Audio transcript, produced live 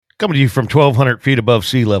Coming to you from 1,200 feet above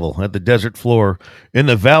sea level at the desert floor in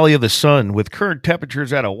the Valley of the Sun with current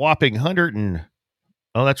temperatures at a whopping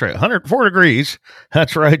 104 degrees.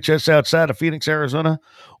 That's right, just outside of Phoenix, Arizona.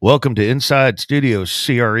 Welcome to Inside Studios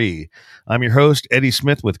CRE. I'm your host, Eddie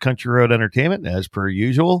Smith with Country Road Entertainment, as per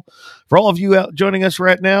usual. For all of you out joining us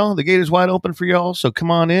right now, the gate is wide open for y'all, so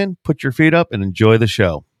come on in, put your feet up, and enjoy the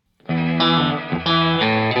show.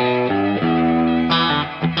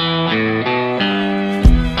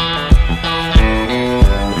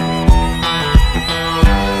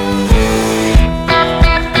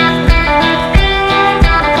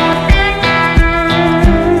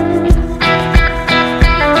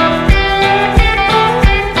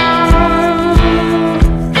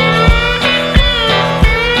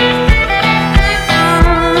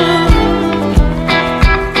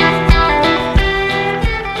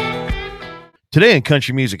 Today in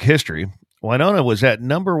country music history, Wynonna was at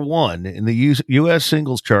number one in the U.S.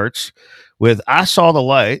 singles charts with I Saw the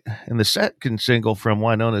Light, and the second single from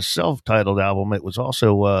Wynonna's self-titled album. It was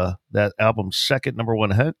also that album's second number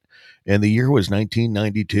one hit, and the year was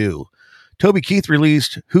 1992. Toby Keith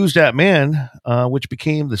released Who's That Man, which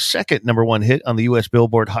became the second number one hit on the U.S.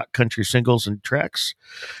 Billboard Hot Country Singles and Tracks.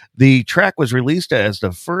 The track was released as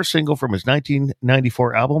the first single from his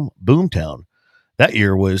 1994 album, Boomtown. That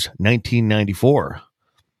year was 1994.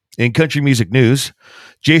 In country music news,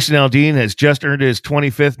 Jason Aldean has just earned his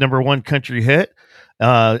 25th number one country hit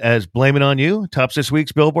as Blame It On You tops this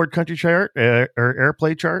week's Billboard Country Chart or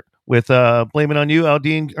Airplay chart. With Blame It On You,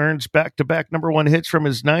 Aldean earns back-to-back number one hits from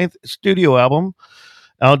his ninth studio album.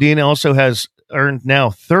 Aldean also has earned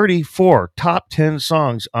now 34 top 10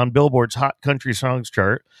 songs on Billboard's Hot Country Songs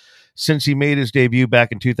chart since he made his debut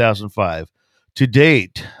back in 2005. To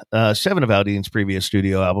date, 7 of Aldean's previous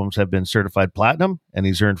studio albums have been certified platinum, and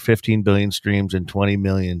he's earned 15 billion streams and 20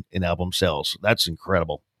 million in album sales. That's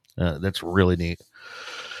incredible. That's really neat.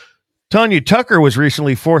 Tanya Tucker was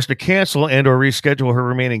recently forced to cancel and or reschedule her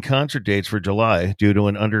remaining concert dates for July due to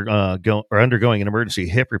undergoing an emergency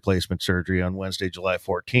hip replacement surgery on Wednesday, July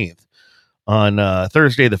 14th. On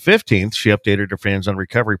Thursday, the 15th, she updated her fans on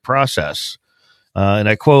recovery process. And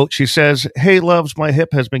I quote, she says, "Hey, loves, my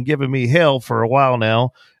hip has been giving me hell for a while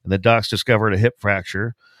now, and the docs discovered a hip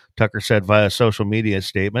fracture." Tucker said via a social media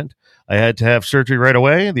statement, "I had to have surgery right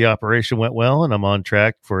away. The operation went well, and I'm on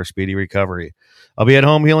track for a speedy recovery. I'll be at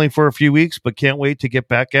home healing for a few weeks, but can't wait to get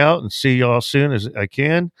back out and see y'all soon as I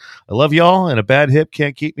can. I love y'all, and a bad hip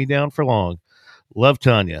can't keep me down for long. Love,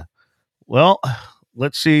 Tanya." Well,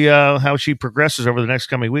 let's see how she progresses over the next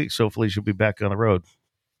coming weeks. Hopefully she'll be back on the road.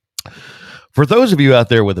 For those of you out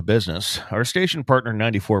there with a business, our station partner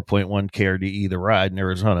 94.1 KRDE The Ride in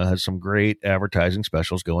Arizona has some great advertising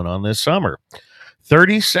specials going on this summer.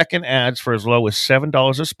 30-second ads for as low as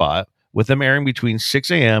 $7 a spot, with them airing between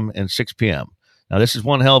 6 a.m. and 6 p.m. Now, this is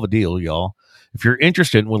one hell of a deal, y'all. If you're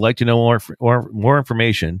interested and would like to know more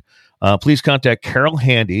information, please contact Carol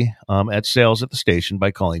Handy at sales at the station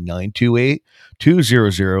by calling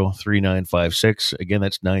 928-200-3956. Again,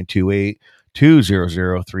 that's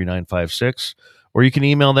 928-200-3956, or you can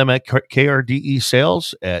email them at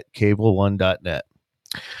krdesales@cable1.net.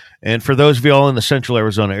 And for those of you all in the Central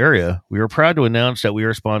Arizona area, we are proud to announce that we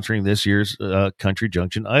are sponsoring this year's Country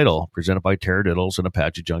Junction Idol, presented by Taradiddles in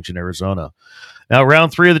Apache Junction, Arizona. Now,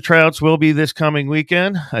 round 3 of the tryouts will be this coming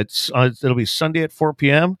weekend. It'll be Sunday at 4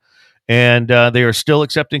 p.m., and they are still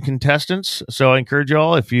accepting contestants. So I encourage you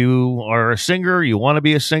all, if you are a singer, you want to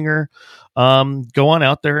be a singer, go on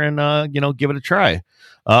out there and give it a try.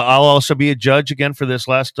 I'll also be a judge again for this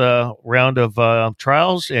last round of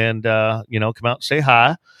trials, and come out and say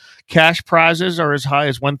hi. Cash prizes are as high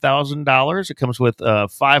as $1,000. It comes with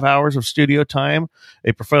 5 hours of studio time,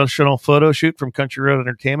 a professional photo shoot from Country Road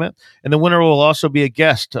Entertainment, and the winner will also be a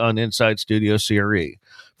guest on Inside Studio CRE.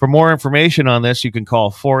 For more information on this, you can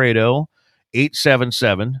call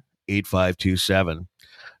 480-877-8527.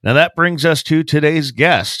 Now, that brings us to today's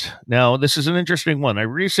guest. Now, this is an interesting one. I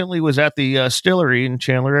recently was at the Stillery in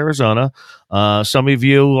Chandler, Arizona. Some of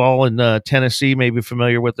you all in Tennessee may be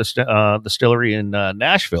familiar with the Stillery in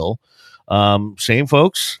Nashville. Same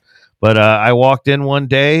folks. But I walked in one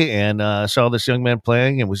day and saw this young man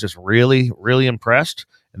playing and was just really, really impressed.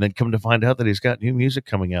 And then come to find out that he's got new music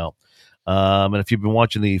coming out. And if you've been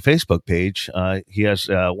watching the Facebook page, he has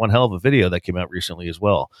one hell of a video that came out recently as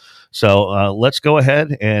well. So let's go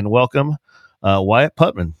ahead and welcome Wyatt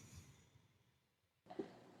Putman.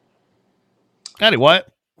 Howdy, Wyatt.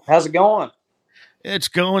 How's it going? It's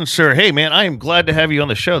going, sir. Hey, man, I am glad to have you on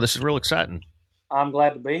the show. This is real exciting. I'm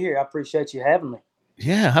glad to be here. I appreciate you having me.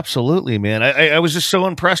 Yeah, absolutely, man. I was just so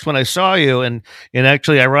impressed when I saw you, and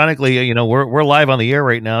actually, ironically, you know, we're live on the air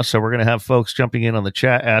right now, so we're gonna have folks jumping in on the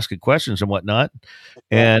chat, asking questions and whatnot.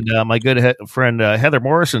 Right. And my good friend Heather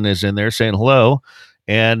Morrison is in there saying hello,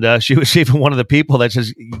 and she was even one of the people that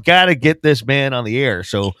says you got to get this man on the air.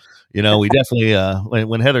 So you know, we definitely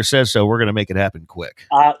when Heather says so, we're gonna make it happen quick.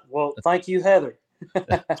 Well, thank you, Heather.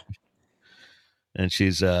 And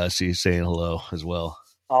she's saying hello as well.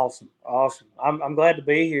 Awesome, awesome. I'm glad to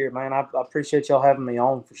be here, man. I appreciate y'all having me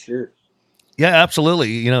on for sure. Yeah, absolutely.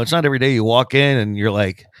 You know, it's not every day you walk in and you're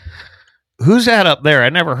like, who's that up there? I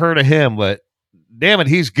never heard of him, but damn it,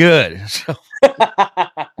 he's good. So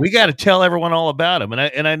we got to tell everyone all about him.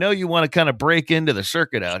 And I know you want to kind of break into the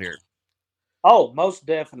circuit out here. Oh, most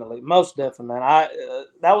definitely, most definitely, man. I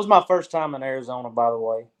that was my first time in Arizona, by the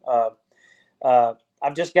way.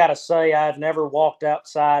 I've just got to say, I've never walked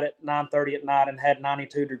outside at 9:30 at night and had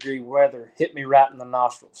 92-degree weather hit me right in the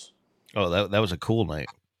nostrils. Oh, that was a cool night.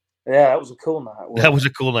 Yeah, that was a cool night, That wasn't was it?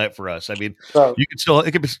 a cool night for us. I mean, So you could still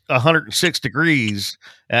it could be 106 degrees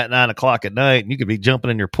at 9 o'clock at night, and you could be jumping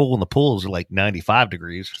in your pool, and the pools are like 95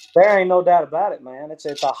 degrees. there ain't no doubt about it, man. It's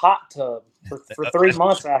a hot tub for 3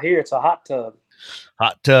 months out here. It's a hot tub.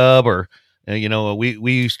 Hot tub, or you know,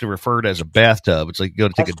 we used to refer to it as a bathtub. It's like you go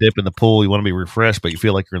to take a That's dip in the pool, you want to be refreshed, but you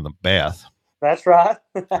feel like you're in the bath. that's right.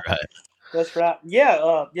 Right. That's right.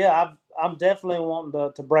 Yeah, I'm definitely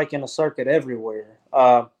wanting to break in the circuit everywhere.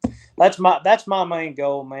 That's my main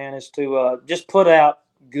goal, man, is to just put out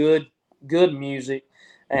good good music,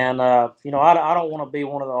 and I don't want to be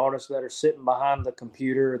one of the artists that are sitting behind the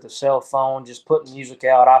computer or the cell phone just putting music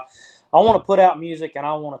out. I want to put out music and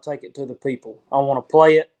I want to take it to the people. I want to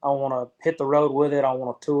play it. I want to hit the road with it. I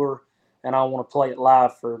want to tour, and I want to play it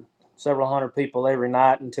live for several hundred people every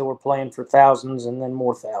night until we're playing for thousands and then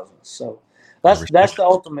more thousands. So I that's respect the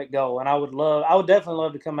ultimate goal. And I would definitely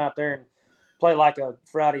love to come out there and play like a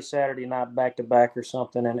Friday, Saturday night back to back or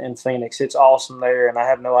something in Phoenix. It's awesome there, and I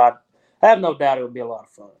have no doubt it would be a lot of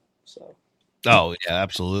fun. So Oh yeah,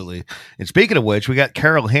 absolutely. And speaking of which, we got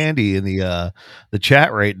Carol Handy in the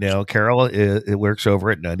chat right now. Carol, it works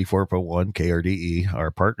over at 94.1 KRDE,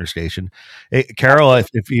 our partner station. Hey, Carol,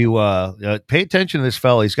 if you pay attention to this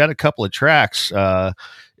fella, he's got a couple of tracks.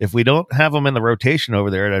 If we don't have him in the rotation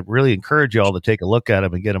over there, I'd really encourage y'all to take a look at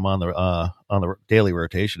him and get him on the daily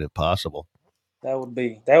rotation if possible. that would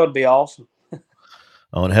be awesome.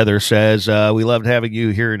 Oh, and Heather says we loved having you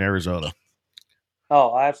here in Arizona.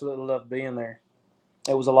 Oh, I absolutely loved being there.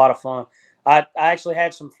 It was a lot of fun. I actually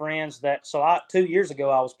had some friends that 2 years ago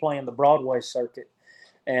I was playing the Broadway circuit,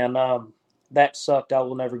 and that sucked. I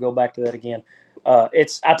will never go back to that again.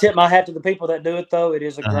 It's I tip my hat to the people that do it though. It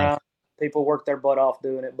is a Uh-huh. grind. People work their butt off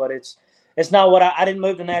doing it, but it's not what I didn't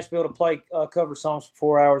move to Nashville to play cover songs for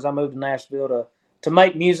 4 hours. I moved to Nashville to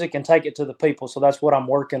make music and take it to the people. So that's what I'm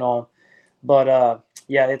working on. But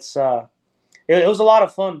yeah, it was a lot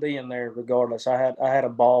of fun being there. Regardless, I had a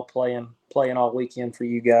ball playing all weekend for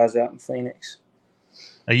you guys out in Phoenix.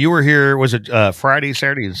 You were here. Was it Friday,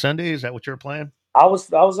 Saturday, and Sunday? Is that what you were playing? I was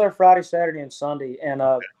there Friday, Saturday, and Sunday, and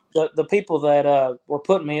the people that were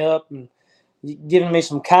putting me up and giving me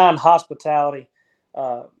some kind hospitality.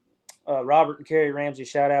 Uh, Robert and Carrie Ramsey,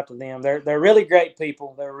 shout out to them. They're really great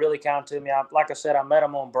people. They're really kind to me. Like I said, I met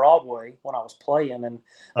them on Broadway when I was playing, and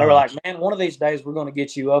they were Uh-huh. like, "Man, one of these days we're going to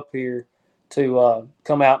get you up here to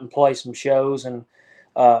come out and play some shows." And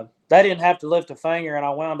they didn't have to lift a finger, and I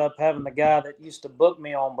wound up having the guy that used to book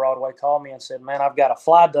me on Broadway call me and said, "Man, I've got a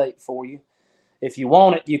fly date for you. If you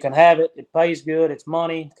want it, you can have it. It pays good. It's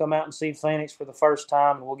money. Come out and see Phoenix for the first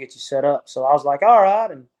time, and we'll get you set up." So I was like, "All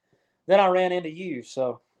right." And then I ran into you.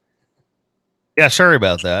 So, Yeah, sorry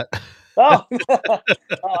about that. oh,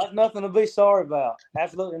 oh, nothing to be sorry about.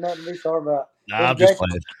 Absolutely nothing to be sorry about. It Nah, was I'm just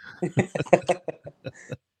great. playing.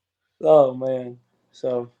 Oh man.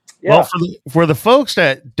 So Well, yeah, for the folks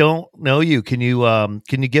that don't know you, can you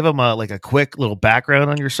give them like a quick little background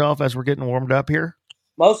on yourself as we're getting warmed up here?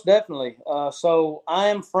 most definitely. So I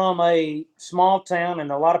am from a small town,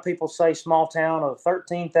 and a lot of people say small town of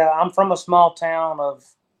 13,000. I'm from a small town of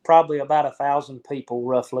probably about 1,000 people,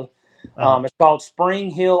 roughly. Uh-huh. It's called Spring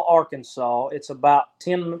Hill, Arkansas. It's about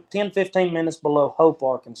 15 minutes below Hope,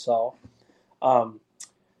 Arkansas. Um,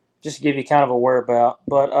 just to give you kind of a whereabout.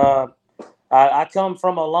 But I come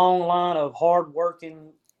from a long line of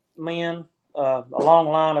hardworking men, a long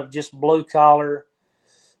line of just blue collar,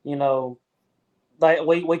 you know,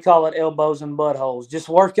 we call it elbows and buttholes, just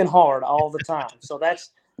working hard all the time. So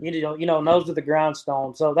that's nose to the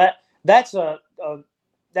grindstone. So that's a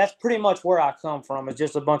that's pretty much where I come from. It's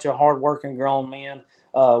just a bunch of hardworking grown men.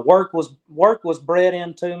 Work was bred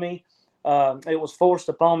into me. It was forced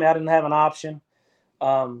upon me. I didn't have an option.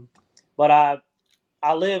 But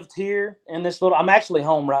I lived here in this little. I'm actually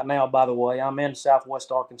home right now, by the way. I'm in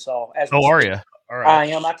Southwest Arkansas as we Oh, are speak. you? All right. I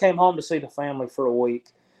am. I came home to see the family for a week,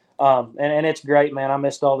 and it's great, man. I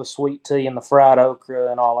missed all the sweet tea and the fried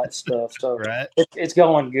okra and all that stuff. So Right. it's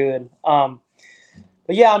going good.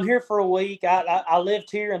 But yeah, I'm here for a week. I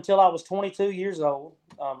lived here until I was 22 years old.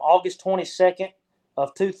 August 22nd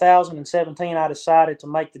of 2017, I decided to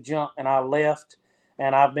make the jump, and I left,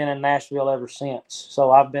 and I've been in Nashville ever since.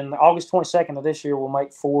 So I've been August 22nd of this year will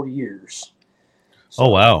make 4 years. So, Oh,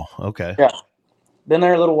 wow. Okay. Yeah, been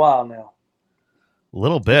there a little while now. A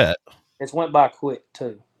little bit. It's went by quick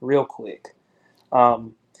too, real quick.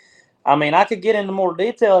 I mean, I could get into more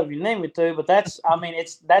detail if you need me to, but that's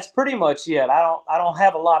pretty much it. I don't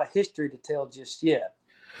have a lot of history to tell just yet.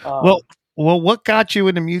 Well, what got you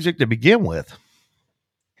into music to begin with?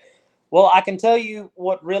 Well, I can tell you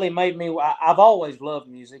what really made me. I've always loved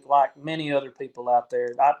music, like many other people out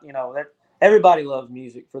there. Everybody loves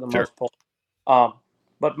music for the most part.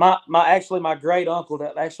 But my great uncle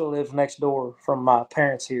that actually lives next door from my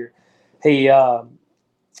parents here, he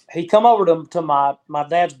come over to my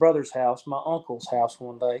dad's brother's house, my uncle's house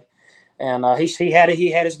one day, and he had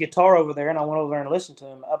his guitar over there, and I went over there and listened to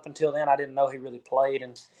him. Up until then, I didn't know he really played,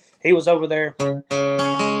 and he was over there.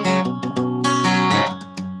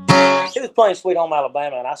 He was playing Sweet Home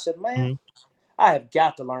Alabama, and I said, "Man, I have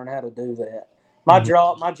got to learn how to do that." My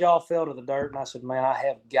jaw fell to the dirt, and I said, "Man, I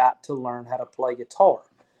have got to learn how to play guitar."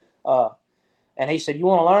 And he said, "You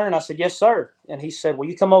want to learn?" I said, "Yes, sir." And he said, "Well,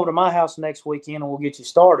 you come over to my house next weekend, and we'll get you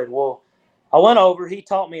started." Well, I went over. He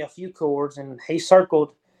taught me a few chords, and he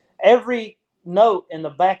circled every note in the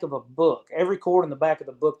back of a book, every chord in the back of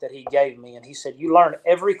the book that he gave me. And he said, "You learn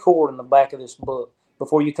every chord in the back of this book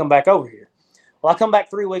before you come back over here." Well, I come back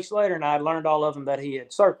 3 weeks later, and I had learned all of them that he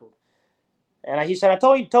had circled. And he said, "I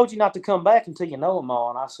told you not to come back until you know them all."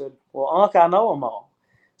 And I said, "Well, Unc, I know them all."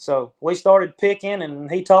 So we started picking, and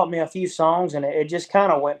he taught me a few songs, and it just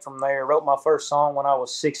kind of went from there. Wrote my first song when I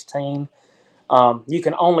was 16. You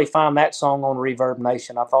can only find that song on Reverb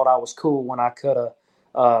Nation. I thought I was cool when I cut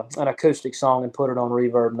an acoustic song and put it on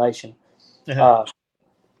Reverb Nation.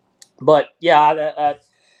 But yeah,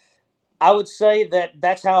 I would say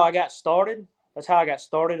that's how I got started. That's how I got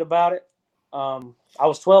started about it. I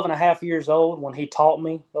was 12 and a half years old when he taught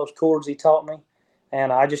me those chords he taught me,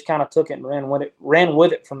 and I just kind of took it and ran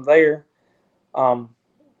with it from there.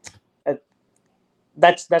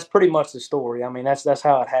 That's pretty much the story. I mean, that's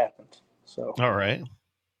how it happened. So all right,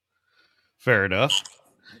 fair enough.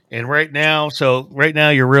 And right now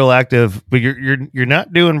you're real active, but you're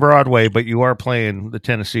not doing Broadway, but you are playing the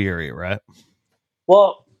Tennessee area, right?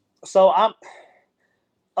 Well, so I'm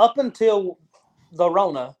up until the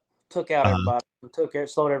Rona took out everybody,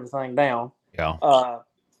 slowed everything down. Yeah.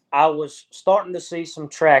 I was starting to see some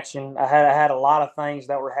traction. I had a lot of things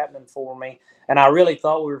that were happening for me, and I really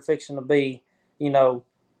thought we were fixing to be,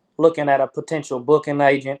 looking at a potential booking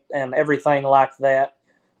agent and everything like that.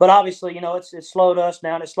 But obviously, it slowed us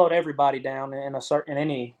down. It slowed everybody down in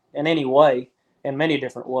any way, in many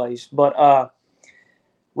different ways. But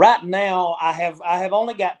right now, I have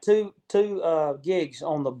only got two gigs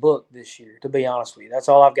on the book this year. To be honest with you, that's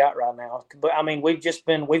all I've got right now. But I mean,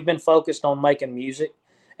 we've been focused on making music,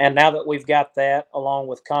 and now that we've got that, along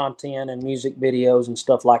with content and music videos and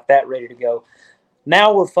stuff like that ready to go,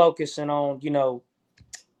 now we're focusing on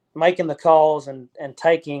making the calls and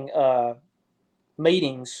taking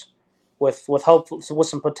meetings with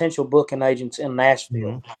some potential booking agents in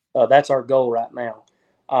Nashville. That's our goal right now.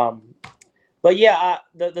 But yeah,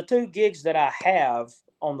 the two gigs that I have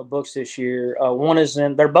on the books this year, one is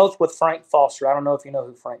they're both with Frank Foster. I don't know if you know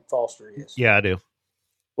who Frank Foster is. Yeah, I do.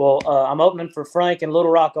 Well, I'm opening for Frank in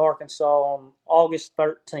Little Rock, Arkansas on August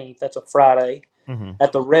 13th. That's a Friday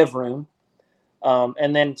at the Rev Room.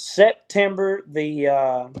 And then September the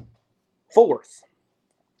 4th,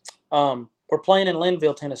 we're playing in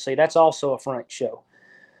Linville, Tennessee. That's also a Frank show.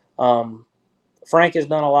 Frank has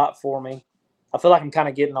done a lot for me. I feel like I'm kind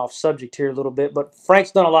of getting off subject here a little bit, but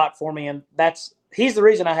Frank's done a lot for me, and he's the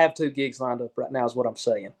reason I have two gigs lined up right now is what I'm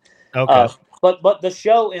saying. Okay. But the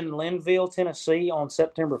show in Linville, Tennessee on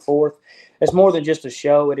September 4th, it's more than just a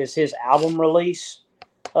show. It is his album release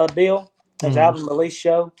deal, his album release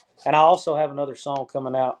show. And I also have another song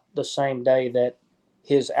coming out the same day that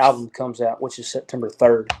his album comes out, which is September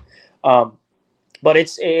 3rd. But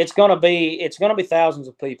it's gonna be thousands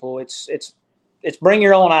of people. It's bring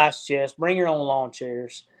your own ice chest, bring your own lawn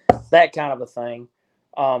chairs, that kind of a thing.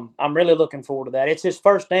 I'm really looking forward to that. It's his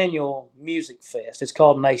first annual music fest. It's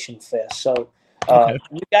called Nation Fest. So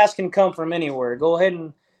you guys can come from anywhere. Go ahead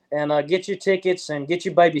and get your tickets and get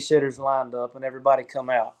your babysitters lined up and everybody come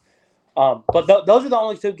out. But those are the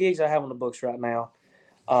only 2 gigs I have on the books right now.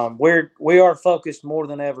 We are focused more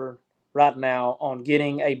than ever right now on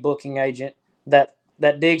getting a booking agent that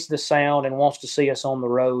digs the sound and wants to see us on the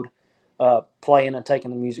road, playing and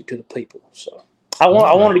taking the music to the people. So I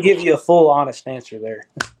wanted to give you a full, honest answer there.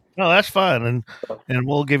 No, that's fine, and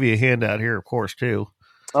we'll give you a handout here, of course, too.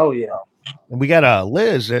 Oh yeah. And we got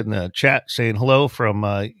Liz in the chat saying hello from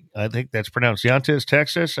I think that's pronounced Yantes,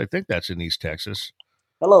 Texas. I think that's in East Texas.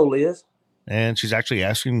 Hello, Liz. And she's actually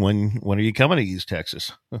asking when are you coming to East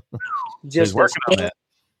Texas? Just working on that.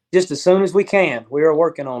 Just as soon as we can. We are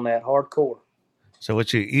working on that hardcore. So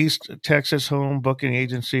it's your East Texas home booking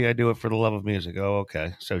agency. I do it for the love of music. Oh,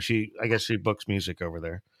 okay. So I guess she books music over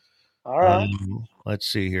there. All right. Let's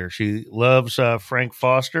see here. She loves Frank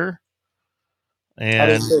Foster,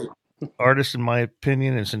 and artist, in my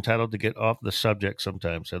opinion, is entitled to get off the subject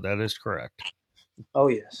sometimes. So that is correct. Oh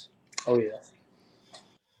yes. Oh yes.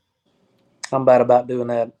 I'm bad about doing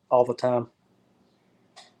that all the time.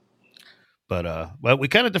 But we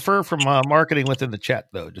kind of defer from marketing within the chat,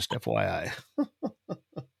 though. Just FYI.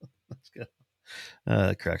 That's good.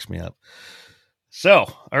 It cracks me up. So,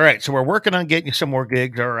 all right. So we're working on getting you some more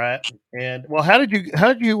gigs. All right. And well, how did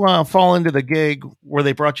you fall into the gig where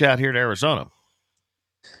they brought you out here to Arizona?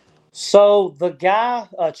 So the guy,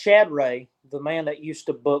 Chad Ray, the man that used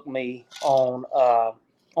to book me on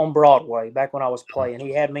Broadway back when I was playing,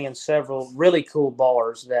 he had me in several really cool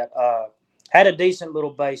bars that had a decent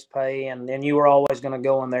little base pay, and you were always going to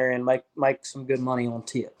go in there and make some good money on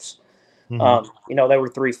tips. Mm-hmm. They were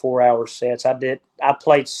 3-4 hour sets. I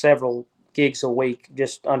played several gigs a week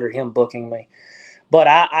just under him booking me, but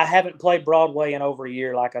I haven't played Broadway in over a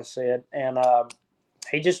year, like I said, and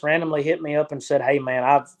he just randomly hit me up and said, "Hey man,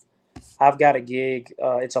 I've got a gig.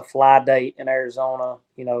 It's a fly date in Arizona.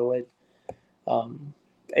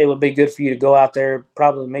 It would be good for you to go out there,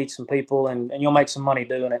 probably meet some people, and you'll make some money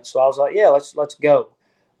doing it." So I was like, "Yeah, let's go."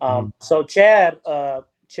 So Chad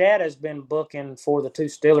has been booking for the 2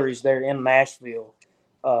 distilleries there in Nashville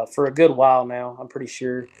for a good while now, I'm pretty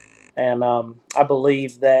sure. And I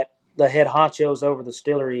believe that the head honchos over the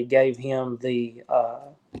distillery gave him the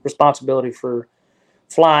responsibility for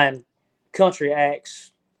flying country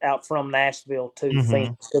acts out from Nashville to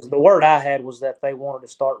Phoenix. Because the word I had was that they wanted to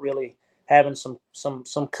start really having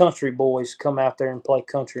some country boys come out there and play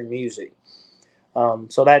country music.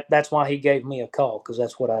 So that's why he gave me a call, because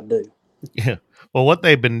that's what I do. Yeah. Well, what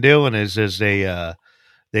they've been doing is they've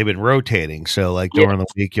been rotating. So like during the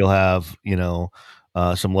week, you'll have,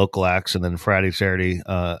 some local acts, and then Friday, Saturday,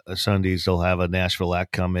 Sundays, they'll have a Nashville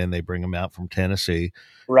act come in. They bring them out from Tennessee.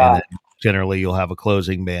 Right. And generally you'll have a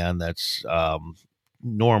closing band that's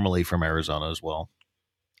normally from Arizona as well.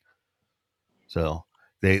 So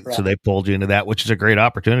they pulled you into that, which is a great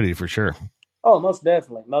opportunity for sure. Oh, most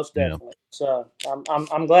definitely. Yeah. So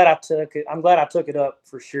I'm glad I took it. I'm glad I took it up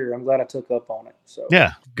for sure. I'm glad I took up on it. So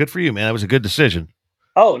yeah, good for you, man. That was a good decision.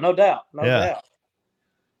 Oh, no doubt. No doubt.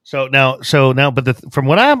 So now, but from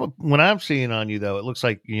what I'm seeing on you though, it looks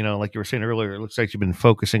like, like you were saying earlier, it looks like you've been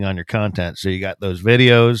focusing on your content. So you got those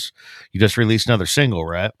videos. You just released another single,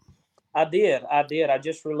 right? I did. I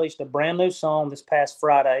just released a brand new song this past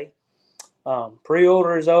Friday.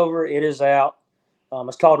 Pre-order is over. It is out.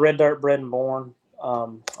 It's called Red Dirt Bred and Born.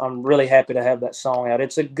 I'm really happy to have that song out.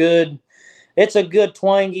 It's a good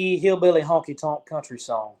twangy hillbilly honky tonk country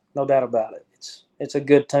song, no doubt about it. It's a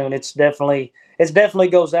good tune. It definitely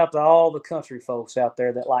goes out to all the country folks out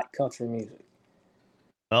there that like country music.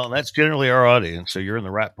 Well, that's generally our audience, so you're in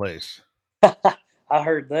the right place. I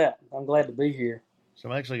heard that. I'm glad to be here. So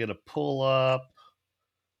I'm actually going to pull up.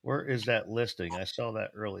 Where is that listing? I saw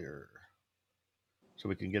that earlier, so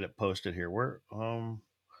we can get it posted here.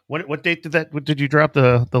 What date did you drop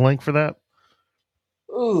the link for that?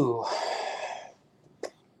 Ooh,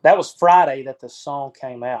 that was Friday that the song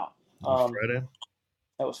came out. Friday.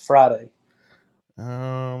 That was Friday.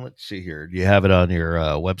 Let's see here. Do you have it on your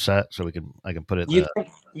website so I can put it?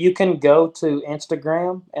 You can go to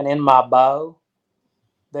Instagram, and in my bio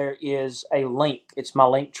there is a link. It's my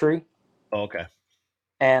link tree. Oh, okay.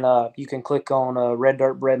 And you can click on Red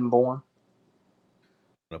Dirt Bred and Born.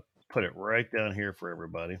 I'm gonna put it right down here for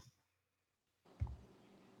everybody.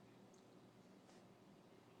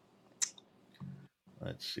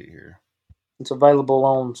 Let's see here. It's available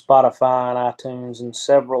on Spotify and iTunes and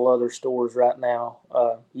several other stores right now.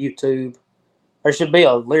 YouTube. There should be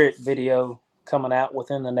a lyric video coming out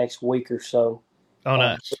within the next week or so. Oh,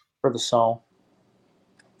 nice. For the song.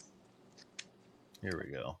 Here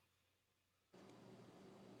we go.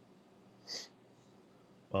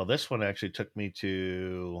 Well, this one actually took me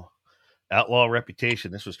to Outlaw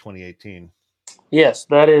Reputation. This was 2018. Yes,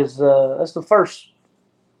 that's the first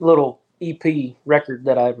little EP record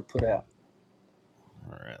that I ever put out.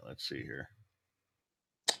 All right, let's see here.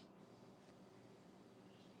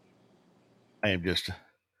 I am just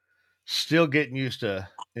still getting used to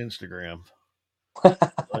Instagram.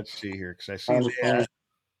 Let's see here because I I see understand.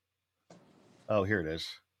 that. Oh, here it is.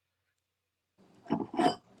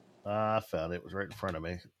 I found it. It was right in front of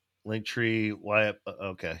me. Linktree. Why?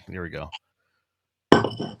 Okay, here we go.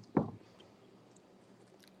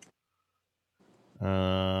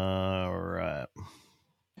 All right.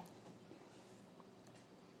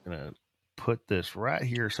 Gonna put this right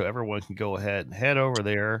here so everyone can go ahead and head over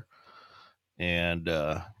there and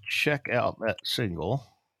check out that single.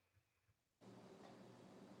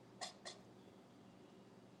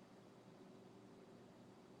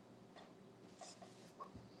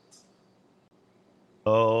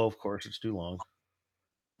 Oh, of course, it's too long.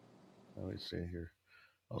 Let me see here.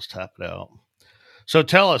 I'll just tap it out. So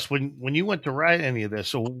tell us when you went to write any of this.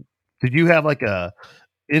 So did you have like a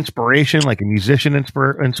inspiration, like a musician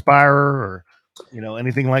inspirer, or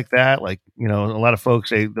anything like that? Like a lot of folks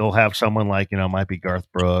they'll have someone like it might be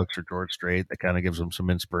Garth Brooks or George Strait that kind of gives them some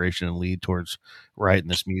inspiration and lead towards writing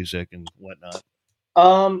this music and whatnot.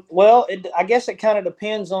 Well, I guess it kind of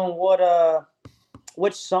depends on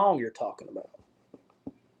which song you're talking about.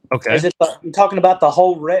 Okay, Is it you're talking about the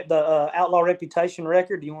whole Outlaw Reputation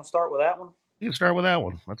record? Do you want to start with that one? you can start with that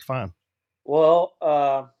one. That's fine.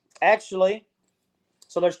 Well, actually,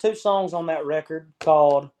 so there's two songs on that record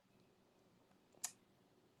called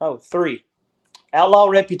three. Outlaw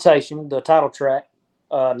Reputation, the title track,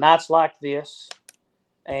 Nights Like This,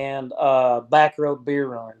 and Back Road Beer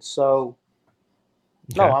Run. So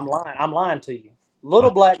Okay. no, I'm lying. I'm lying to you.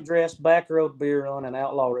 Little Black Dress, Back Road Beer Run, and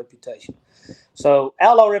Outlaw Reputation. So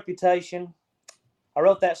Outlaw Reputation, I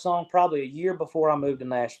wrote that song probably a year before I moved to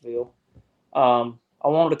Nashville. I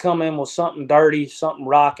wanted to come in with something dirty, something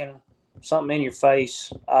rocking, something in your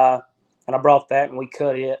face, and I brought that and we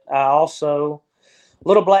cut it. I also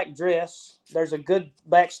Little Black Dress. There's a good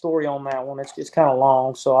backstory on that one. It's kind of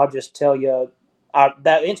long, so I'll just tell you.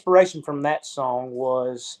 That inspiration from that song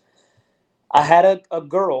was I had a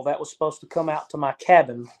girl that was supposed to come out to my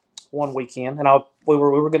cabin one weekend, and we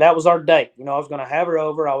were that was our date. I was going to have her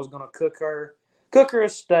over. I was going to cook her a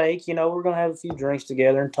steak. We're going to have a few drinks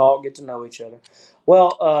together and talk, get to know each other.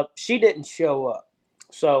 Well, she didn't show up,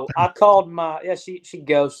 so I called she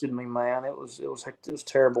ghosted me, man. It was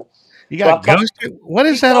terrible. You So got ghosted. What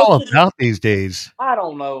is that all about these days? I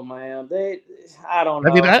don't know, man. I don't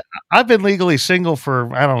I mean, know. I've been legally single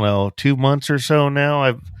for I don't know 2 months or so now.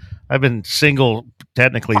 I've been single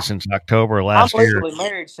technically since October last I'm year. legally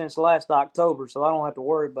married since last October, so I don't have to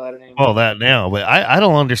worry about it Well, anymore. that now, but I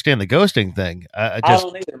don't understand the ghosting thing. I I just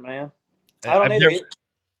don't either, man. I don't I've either. never.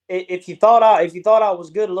 If you thought I was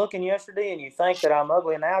good looking yesterday and you think that I'm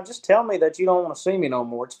ugly now, just tell me that you don't want to see me no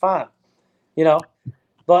more. It's fine, you know.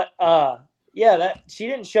 But yeah, that she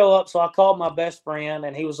didn't show up, so I called my best friend,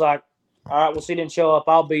 and he was like, "All right, well, she didn't show up.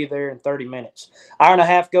 I'll be there in 30 minutes." Hour and a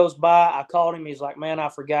half goes by. I called him. He's like, "Man, I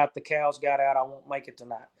forgot the cows got out. I won't make it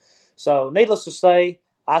tonight." So, needless to say,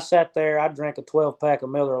 I sat there. I drank a 12-pack of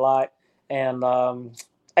Miller Lite and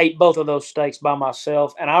ate both of those steaks by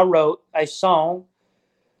myself. And I wrote a song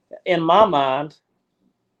in my mind,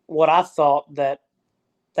 what I thought that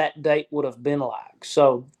date would have been like.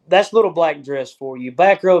 So that's Little Black Dress for you.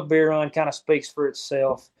 Back Road Beer Run kind of speaks for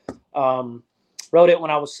itself. Wrote it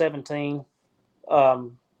when I was 17.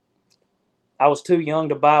 Um, I was too young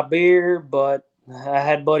to buy beer, but I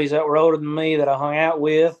had buddies that were older than me that I hung out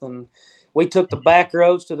with, and we took the back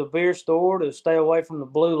roads to the beer store to stay away from the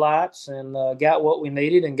blue lights and got what we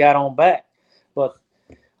needed and got on back. But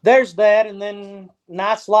there's that, and then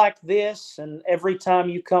Nights Like This and Every Time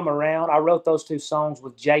You Come Around. I wrote those two songs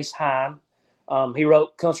with Jace Hine. He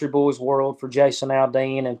wrote Country Boys World for Jason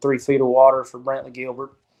Aldean and 3 Feet of Water for Brantley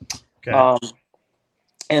Gilbert. Okay.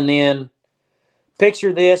 And then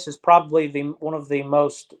Picture This is probably one of the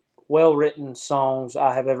most well-written songs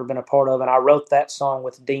I have ever been a part of, and I wrote that song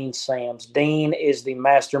with Dean Sams. Dean is the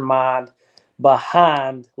mastermind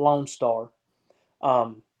behind Lone Star.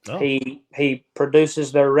 He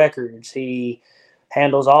produces their records. He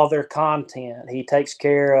handles all their content. He takes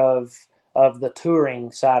care of the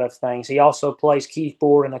touring side of things. He also plays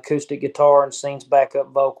keyboard and acoustic guitar and sings backup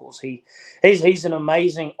vocals. He's an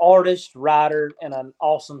amazing artist, writer, and an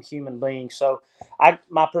awesome human being. So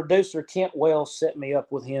my producer Kent Wells set me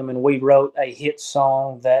up with him, and we wrote a hit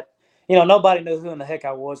song that nobody knew who in the heck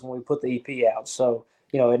I was when we put the EP out. So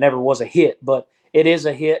it never was a hit, but it is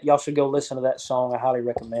a hit. Y'all should go listen to that song. I highly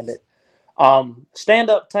recommend it. Stand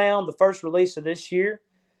Up Town, the first release of this year.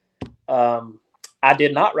 I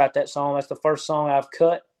did not write that song. That's the first song I've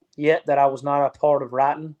cut yet that I was not a part of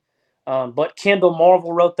writing. But Kendall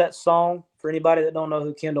Marvel wrote that song. For anybody that don't know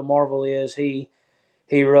who Kendall Marvel is, he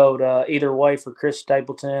wrote Either Way for Chris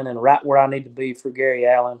Stapleton and Right Where I Need to Be for Gary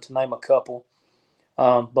Allan, to name a couple.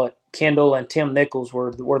 But Kendall and Tim Nichols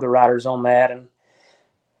were the writers on that. And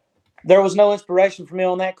there was no inspiration for me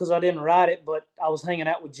on that because I didn't write it. But I was hanging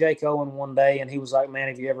out with Jake Owen one day, and he was like, "Man,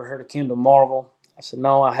 have you ever heard of Kendall Marvel?" I said,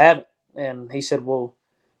 "No, I haven't." And he said, well,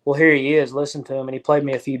 here he is. Listen to him. And he played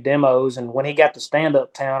me a few demos. And when he got to Stand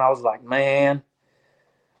Up Town, I was like, man,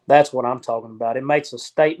 that's what I'm talking about. It makes a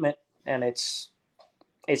statement, and it's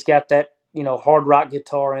got that, hard rock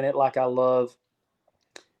guitar in it like I love.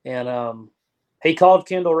 And he called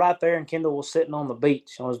Kendall right there, and Kendall was sitting on the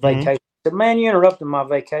beach on his vacation. He said, "Man, you interrupted my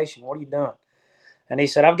vacation. What are you doing?" And he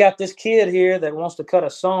said, "I've got this kid here that wants to cut a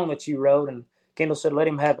song that you wrote." And Kendall said, "Let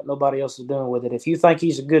him have it. Nobody else is doing with it. If you think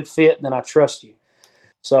he's a good fit, then I trust you."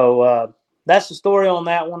 So that's the story on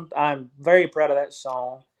that one. I'm very proud of that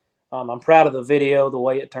song. I'm proud of the video, the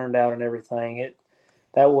way it turned out and everything.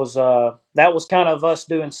 That was kind of us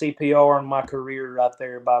doing CPR in my career right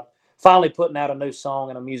there by finally putting out a new song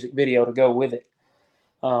and a music video to go with it.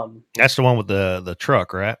 That's the one with the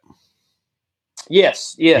truck, right?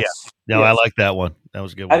 Yes. No, Yes. I like that one. That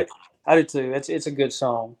was a good one. I do too. It's a good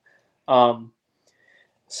song.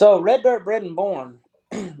 So Red Dirt Bred and Born,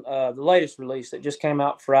 the latest release that just came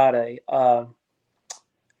out Friday.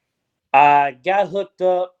 I got hooked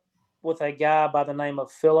up with a guy by the name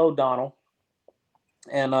of Phil O'Donnell,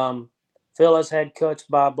 and Phil has had cuts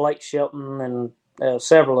by Blake Shelton and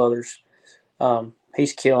several others.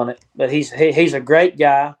 He's killing it, but he's a great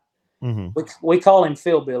guy. Mm-hmm. We call him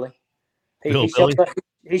Phil Billy. Billy?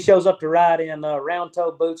 He shows up to ride in round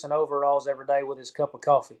toe boots and overalls every day with his cup of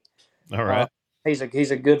coffee. All right. He's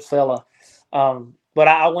a good fella. But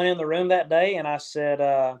I went in the room that day and I said,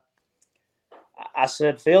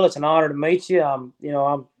 "Phil, it's an honor to meet you. I'm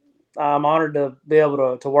honored to be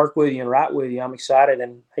able to work with you and write with you. I'm excited."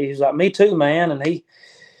 And he was like, "Me too, man." And he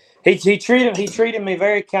treated me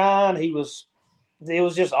very kind. It was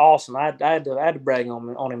just awesome. I had to brag on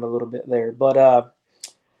him a little bit there. But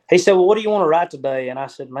he said, "Well, what do you want to write today?" And I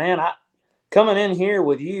said, "Man, coming in here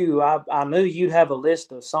with you, I knew you'd have a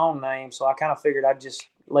list of song names, so I kind of figured I'd just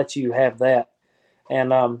let you have that."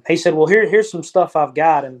 And he said, "Well, here's some stuff I've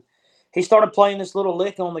got." And he started playing this little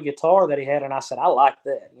lick on the guitar that he had, and I said, "I like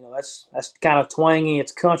that. That's kind of twangy.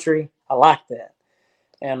 It's country. I like that."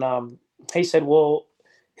 And he said, "Well,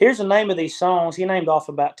 here's the name of these songs." He named off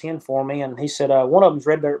about 10 for me, and he said, "One of them's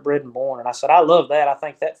Red Dirt Bred and Born." And I said, "I love that. I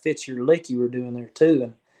think that fits your lick you were doing there too."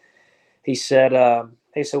 And he said,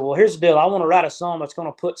 "Well, here's the deal. I want to write a song that's going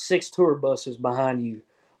to put 6 tour buses behind you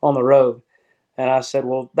on the road." And I said,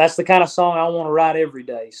 "Well, that's the kind of song I want to write every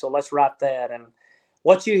day. So let's write that." And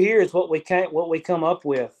what you hear is what we come up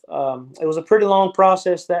with. It was a pretty long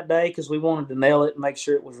process that day because we wanted to nail it and make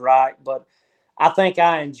sure it was right. But I think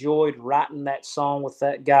I enjoyed writing that song with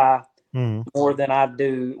that guy more than I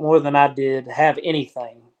did have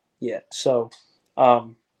anything yet. So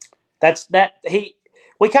that's that.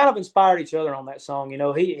 We kind of inspired each other on that song.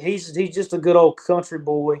 He's just a good old country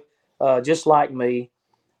boy, just like me.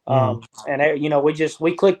 And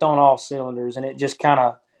we clicked on all cylinders, and it just kind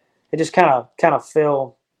of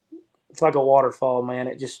fell. It's like a waterfall, man.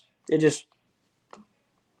 It just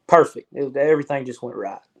perfect. Everything just went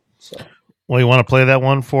right. So, well, you want to play that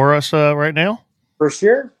one for us right now? For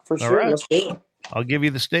sure. Right. Let's do it. I'll give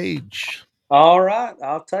you the stage. All right,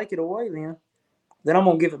 I'll take it away then. Then I'm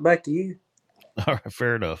gonna give it back to you. All right,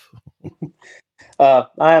 fair enough. I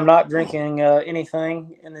am not drinking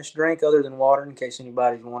anything in this drink other than water, in case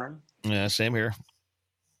anybody's wondering. Yeah, same here.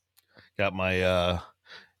 Got my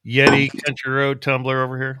Yeti Country Road tumbler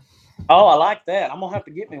over here. Oh, I like that. I'm gonna have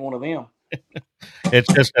to get me one of them.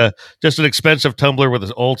 It's just an expensive tumbler with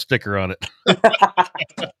an old sticker on it.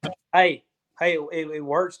 Hey, it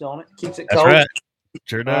works, don't it? Keeps it That's cold. right.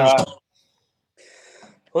 Sure does.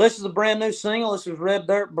 Well, this is a brand new single. This is Red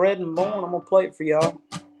Dirt Bred and Born. I'm gonna play it for y'all.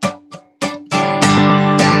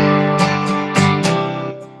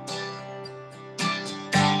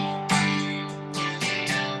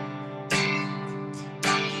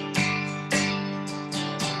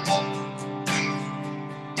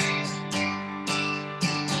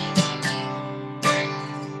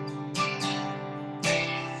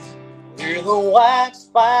 We're the white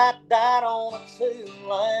spot died on a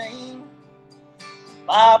 2-lane,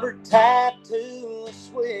 fiber tied to a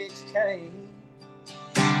switch cane.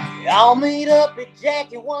 I'll meet up at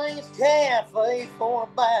Jackie Wayne's Cafe for a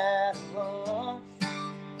bite of lunch.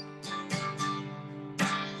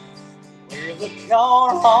 With a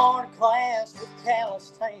Carhartt class with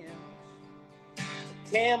callous hands, a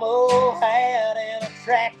camo hat and a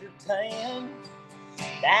tractor tan,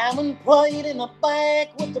 diamond plate in the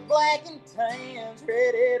back with the black and tans,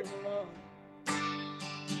 ready to run.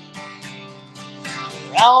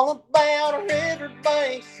 All about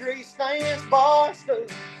Riverbank Street stands, bar stool,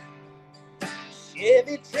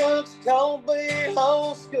 Chevy trucks, cold beer,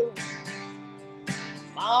 whole school.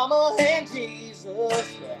 Mama and Jesus,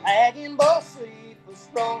 the Haggin Boss was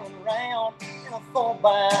rolling around in a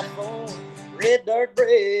 4x4, red dirt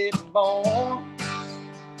bred and born.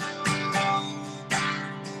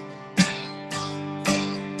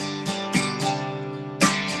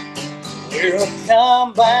 We're a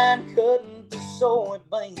combine cutting the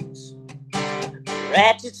soybeans,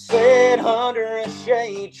 ratchet sled under a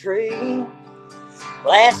shade tree,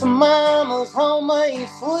 glass of Mama's homemade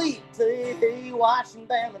sweet tea, washing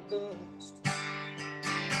down the dust.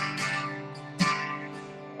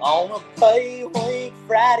 On a pay week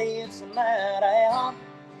Friday, it's a night out.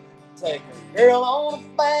 Take a girl on a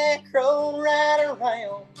back road right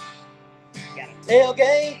around. Got a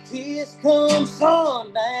tailgate kiss come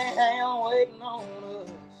sundown, waiting on us.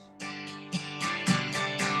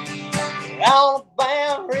 All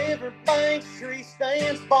about Riverbank Street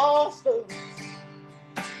stands, bar stools,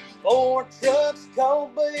 4 trucks,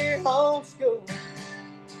 cold beer, home school.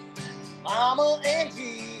 Mama and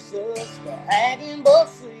Jesus, the Haggin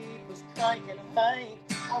Boss was cranking a Hank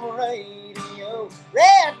on the radio.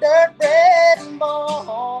 Red dirt bread and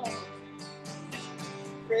bone,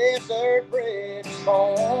 red dirt bread and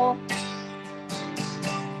bone.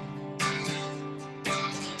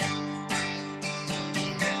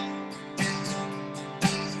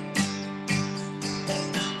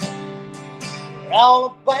 All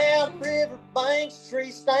about Riverbank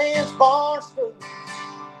Street stands, bar stool,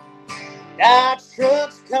 Dodge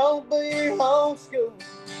trucks, cold beer, home school.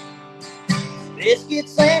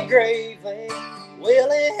 Biscuits and gravy,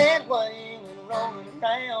 Willie had Wayne rolling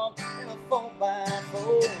around in a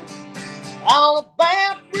 4x4. All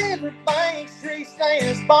about Riverbank Street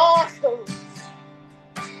stands, bar stool,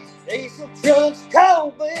 diesel trucks,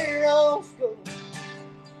 cold beer, old school.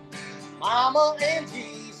 Mama and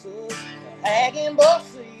Jesus, Haggin Boss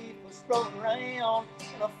was strolling around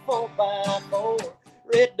in a 4x4,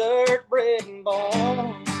 red dirt bread and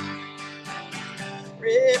bone,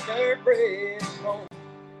 red dirt bread and bone.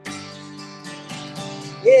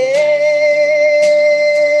 Yeah,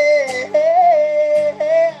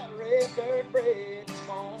 red dirt bread and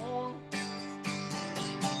bone.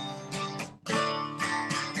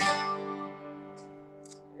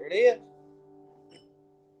 There it is.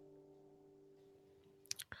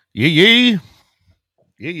 Yee.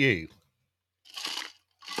 Yee.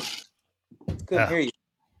 Couldn't hear you.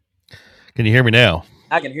 Can you hear me now?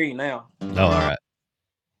 I can hear you now. Oh, all right.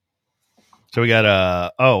 So we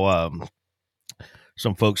got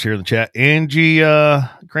some folks here in the chat. Angie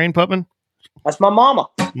Crane Puppin. That's my mama.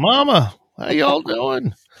 Mama, how y'all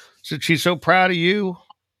doing? Said she's so proud of you.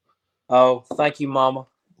 Oh, thank you, Mama.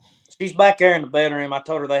 She's back there in the bedroom. I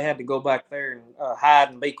told her they had to go back there and hide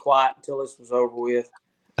and be quiet until this was over with.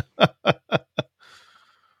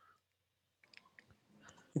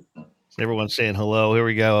 Everyone's saying hello. Here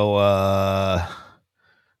we go.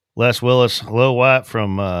 Les Willis, hello, White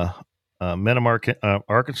from Mena,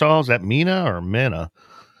 Arkansas. Is that Mena or Mena?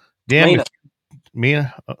 Damn,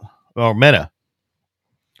 Mena or Mena.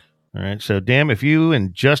 All right. So, damn, if you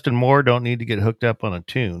and Justin Moore don't need to get hooked up on a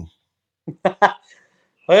tune.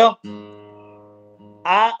 Well,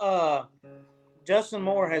 Justin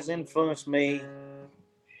Moore has influenced me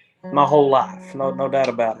my whole life. No doubt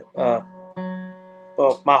about it.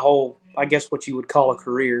 Well, my whole, I guess what you would call a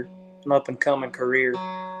career, an up and coming career.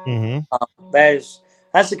 Mm-hmm.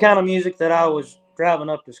 That's the kind of music that I was driving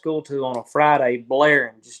up to school to on a Friday,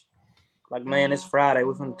 blaring, just like, man, it's Friday,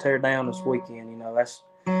 we're going to tear down this weekend. You know, that's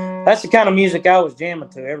the kind of music I was jamming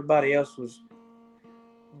to. Everybody else was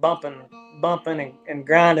bumping and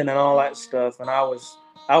grinding and all that stuff, and I was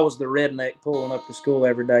the redneck pulling up to school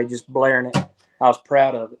every day, just blaring it. I was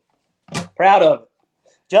proud of it.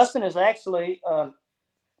 Justin is actually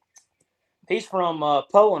he's from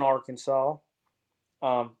Poland, Arkansas.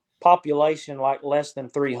 Population like less than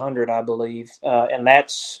 300, I believe, and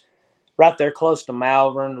that's right there close to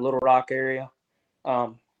Malvern, Little Rock area.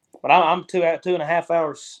 But I'm 2.5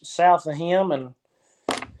 hours south of him, and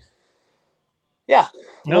yeah,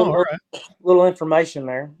 little information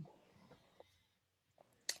there.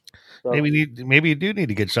 So, maybe you do need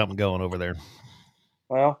to get something going over there.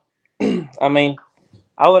 Well, I mean,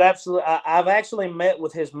 I would absolutely. I've actually met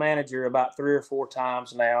with his manager about 3 or 4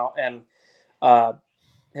 times now, and uh,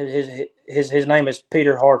 his name is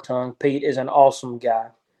Peter Hartung. Pete is an awesome guy.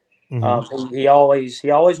 He always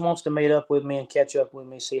wants to meet up with me and catch up with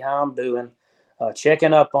me, see how I'm doing,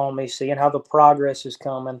 checking up on me, seeing how the progress is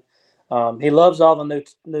coming. He loves all the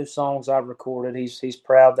new songs I've recorded. He's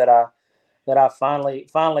proud that I finally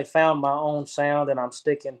found my own sound and I'm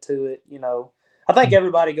sticking to it. I think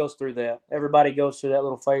everybody goes through that. Everybody goes through that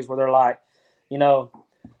little phase where they're like, you know,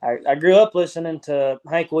 I grew up listening to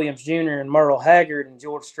Hank Williams Jr. and Merle Haggard and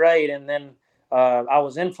George Strait, and then I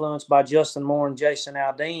was influenced by Justin Moore and Jason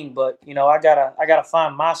Aldean. But I gotta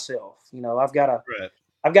find myself. Right.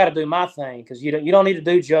 I've got to do my thing, because you don't need to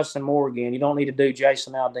do Justin Moore again. You don't need to do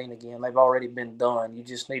Jason Aldean again. They've already been done. You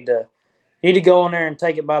just need to go in there and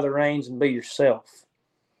take it by the reins and be yourself.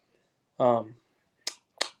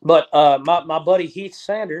 But my buddy Heath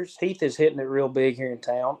Sanders, Heath is hitting it real big here in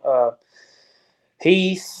town.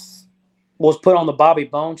 Heath was put on the Bobby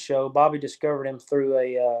Bones show. Bobby discovered him through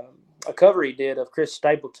a cover he did of Chris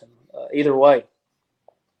Stapleton. Either way,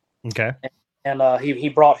 Okay. and he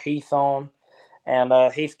brought Heath on,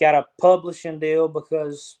 and Heath got a publishing deal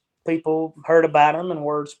because people heard about him and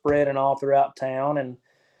word spread and all throughout town. And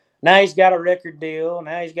now he's got a record deal.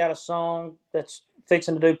 Now he's got a song that's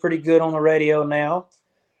fixing to do pretty good on the radio now.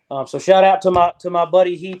 So shout out to my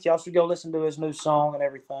buddy Heath. Y'all should go listen to his new song and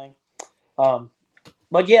everything.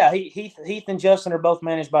 But yeah, Heath and Justin are both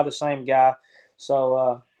managed by the same guy.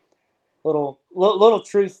 So little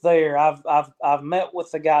truth there. I've met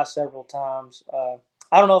with the guy several times.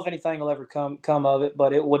 I don't know if anything will ever come of it,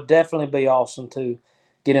 but it would definitely be awesome to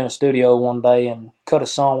get in a studio one day and cut a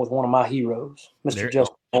song with one of my heroes, Mr.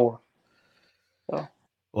 Justin Moore. So.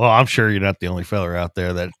 Well, I'm sure you're not the only feller out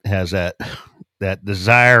there that has that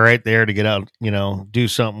desire right there to get out, do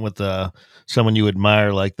something with someone you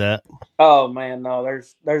admire like that. Oh man, no,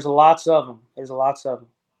 there's lots of them. Lots of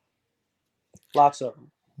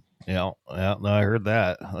them. Yeah, no, I heard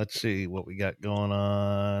that. Let's see what we got going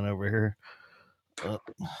on over here.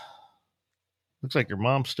 Looks like your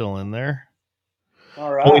mom's still in there.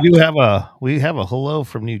 All right. Well, we have a hello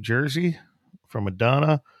from New Jersey, from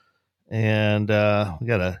Madonna, and we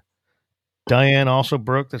got a Diane also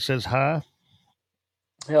Brooke that says hi.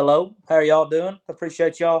 Hello, how are y'all doing?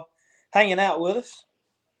 Appreciate y'all hanging out with us.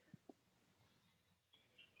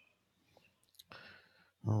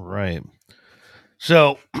 All right.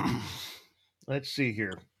 So let's see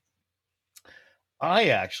here. I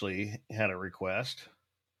actually had a request,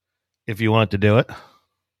 if you want to do it.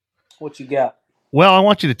 What you got? Well, I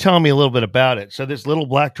want you to tell me a little bit about it. So this Little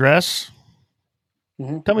Black Dress,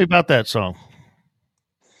 Tell me about that song.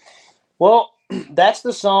 Well, that's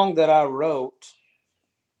the song that I wrote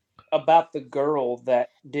about the girl that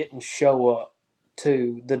didn't show up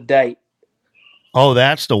to the date. Oh,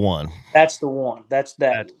 that's the one. That's the one. That's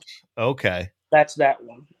that. Okay. That's that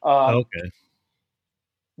one. Okay.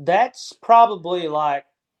 That's probably like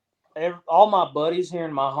all my buddies here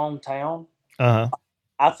in my hometown.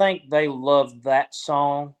 I think they love that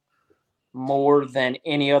song more than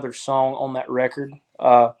any other song on that record.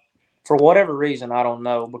 For whatever reason, I don't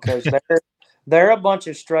know, because they're a bunch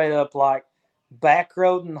of straight up like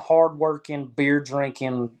backroading, hardworking, beer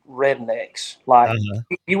drinking rednecks. Like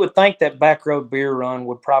you would think that Backroad Beer Run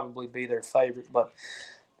would probably be their favorite, but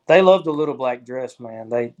they love the Little Black Dress, man.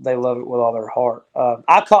 They love it with all their heart.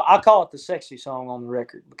 I call it the sexy song on the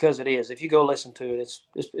record, because it is. If you go listen to it,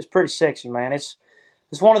 it's pretty sexy, man. It's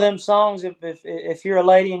one of them songs. If you're a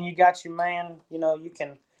lady and you got your man, you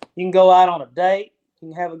can go out on a date. You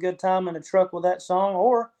can have a good time in the truck with that song,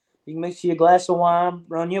 or you can mix you a glass of wine,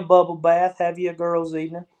 run you a bubble bath, have you a girls'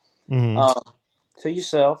 evening to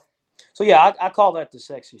yourself. So yeah, I call that the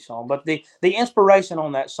sexy song. But the inspiration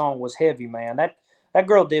on that song was heavy, man. That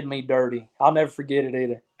girl did me dirty. I'll never forget it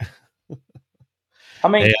either. I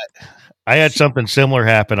mean, hey, I had something similar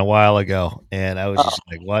happen a while ago, and I was just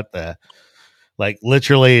like, "What the?" Like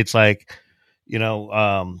literally, it's like, we've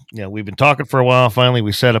been talking for a while. Finally,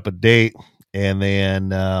 we set up a date, and then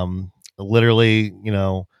literally, we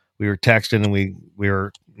were texting, and we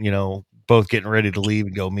were, both getting ready to leave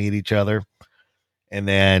and go meet each other, and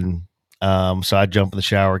then. So I jump in the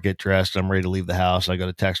shower, get dressed. I'm ready to leave the house. I go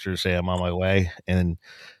to text her to say I'm on my way. And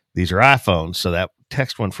these are iPhones. So that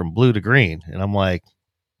text went from blue to green. And I'm like,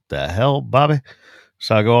 the hell, Bobby?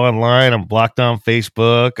 So I go online. I'm blocked on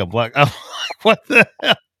Facebook. I'm like, what the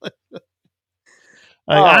hell?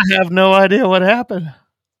 I have no idea what happened.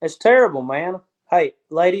 It's terrible, man. Hey,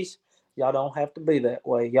 ladies, y'all don't have to be that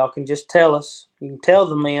way. Y'all can just tell us. You can tell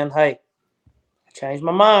the men, hey, I changed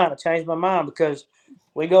my mind. Because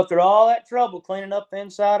we go through all that trouble cleaning up the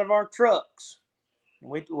inside of our trucks.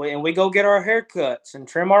 We go get our haircuts and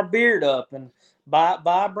trim our beard up and buy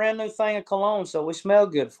a brand new thing of cologne so we smell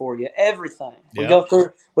good for you. Everything. Yep.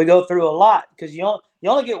 We go through a lot because you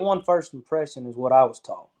only get one first impression is what I was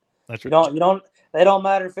taught. That's right. They don't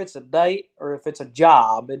matter if it's a date or if it's a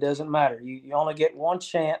job. It doesn't matter. You only get one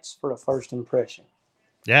chance for a first impression.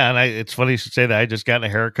 Yeah, and it's funny you should say that. I just got a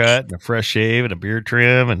haircut and a fresh shave and a beard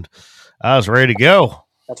trim, and I was ready to go.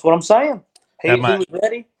 That's what I'm saying. He was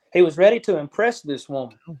ready. He was ready to impress this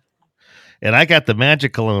woman. And I got the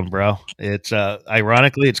magic cologne, bro. It's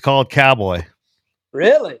ironically, it's called Cowboy.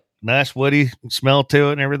 Really? Nice woody smell to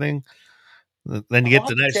it and everything. Then you get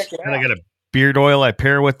the nice. Then I got a beard oil I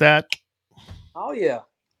pair with that. Oh yeah.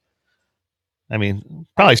 I mean,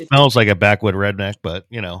 probably smells like a backwood redneck, but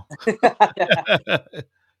you know.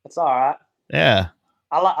 That's all right. Yeah.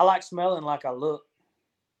 I like smelling like I look.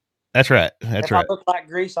 That's right. If I look like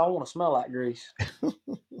grease, I want to smell like grease.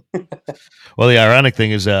 Well, the ironic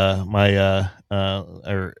thing is, my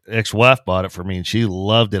her ex-wife bought it for me, and she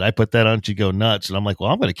loved it. I put that on, she go nuts, and I'm like, well,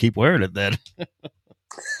 I'm going to keep wearing it then.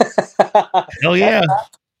 Hell yeah,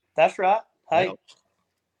 that's right. Hey, yep.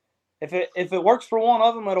 if it works for one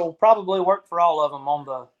of them, it'll probably work for all of them on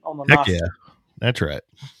the. Heck yeah, that's right.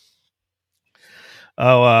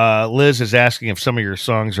 Oh, Liz is asking if some of your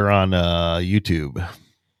songs are on YouTube.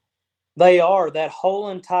 They are. That whole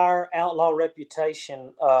entire Outlaw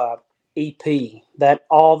Reputation EP, that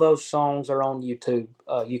all those songs are on YouTube.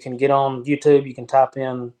 You can get on YouTube. You can type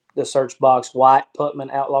in the search box Wyatt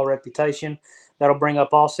Putman Outlaw Reputation. That'll bring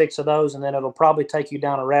up all 6 of those, and then it'll probably take you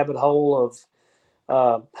down a rabbit hole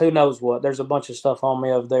of who knows what. There's a bunch of stuff on me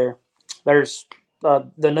over there. There's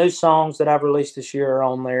the new songs that I've released this year are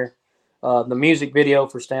on there. The music video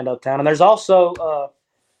for Stand Up Town, and there's also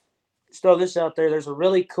just throw this out there. There's a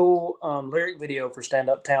really cool lyric video for Stand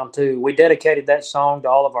Up Town too. We dedicated that song to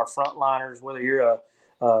all of our frontliners, whether you're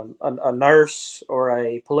a nurse or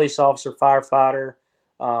a police officer, firefighter.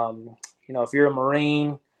 If you're a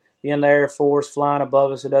Marine, you're in the Air Force, flying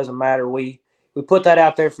above us, it doesn't matter. We put that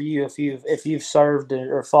out there for you. If you've served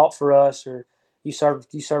or fought for us, or you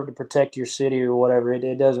served to protect your city or whatever,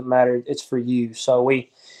 it doesn't matter. It's for you. So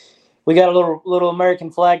we got a little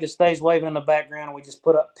American flag that stays waving in the background, and we just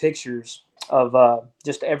put up pictures of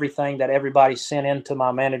just everything that everybody sent into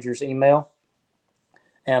my manager's email.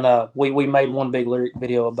 And we made one big lyric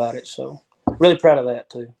video about it. So really proud of that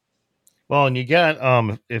too. Well, and you got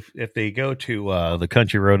if they go to the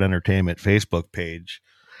Country Road Entertainment Facebook page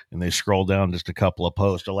and they scroll down just a couple of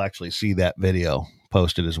posts, they'll actually see that video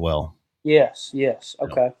posted as well. Yes.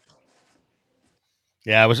 Okay.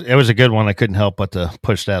 Yeah, it was a good one. I couldn't help but to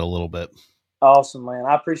push that a little bit. Awesome, man.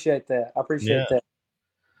 I appreciate that. that.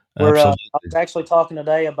 I was actually talking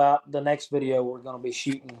today about the next video we're going to be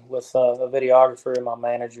shooting with a videographer and my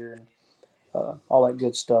manager and all that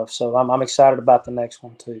good stuff. So I'm excited about the next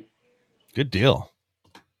one too. Good deal.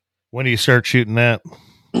 When do you start shooting that?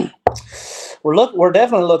 We're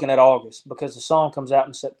definitely looking at August because the song comes out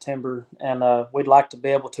in September, and we'd like to be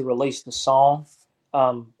able to release the song.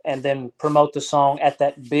 And then promote the song at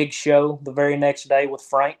that big show the very next day with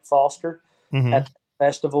Frank Foster at the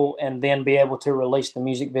festival, and then be able to release the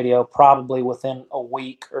music video probably within a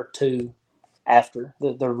week or two after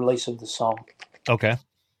the release of the song. Okay.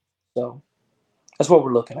 So that's what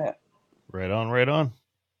we're looking at. Right on.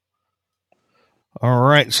 All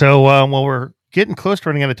right. So, well, we're getting close to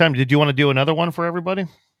running out of time. Did you want to do another one for everybody?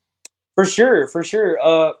 For sure.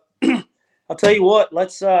 I'll tell you what,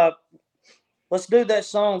 let's do that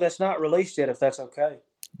song that's not released yet, if that's okay.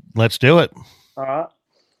 Let's do it. All right.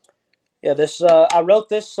 Yeah, I wrote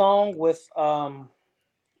this song with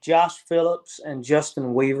Josh Phillips and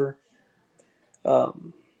Justin Weaver.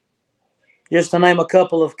 Just to name a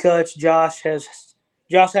couple of cuts, Josh had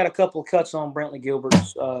a couple of cuts on Brentley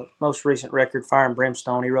Gilbert's most recent record, Fire and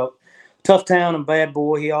Brimstone. He wrote Tough Town and Bad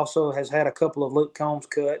Boy. He also has had a couple of Luke Combs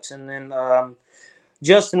cuts. And then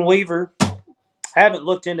Justin Weaver, I haven't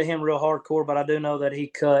looked into him real hardcore, but I do know that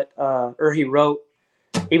he he wrote,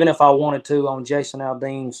 Even If I Wanted To, on Jason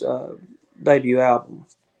Aldean's debut album.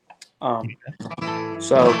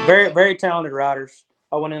 So very, very talented writers.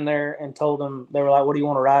 I went in there and told them, they were like, what do you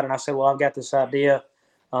want to write? And I said, well, I've got this idea.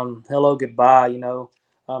 Hello, Goodbye, they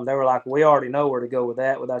were like, we already know where to go with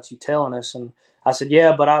that without you telling us. And I said,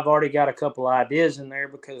 yeah, but I've already got a couple of ideas in there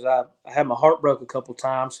because I had my heart broke a couple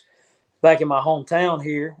times back in my hometown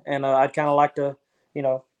here. And I'd kind of like to,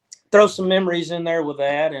 throw some memories in there with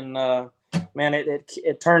that. And man,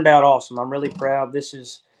 it turned out awesome. I'm really proud. This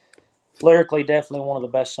is lyrically definitely one of the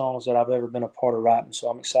best songs that I've ever been a part of writing. So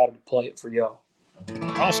I'm excited to play it for y'all.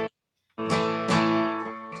 Awesome.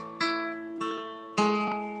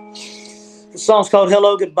 The song's called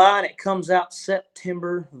Hello Goodbye, and it comes out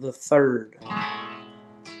September the 3rd.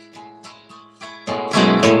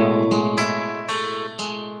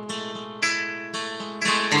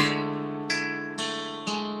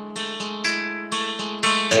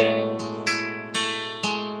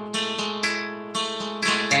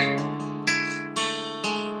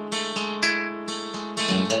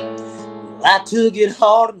 I took it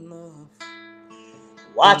hard enough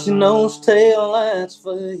watching those tail lights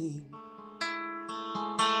fade.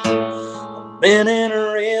 I've been in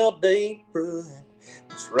a real deep rut,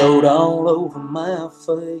 it's road all over my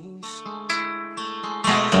face.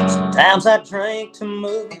 Sometimes I drink to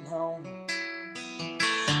moving home,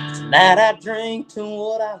 tonight I drink to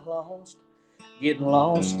what I lost. Getting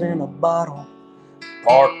lost in a bottle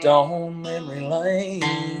parked on memory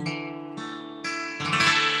lane.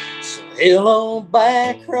 So hello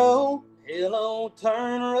back road, hello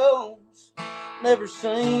turn roads, never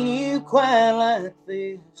seen you quite like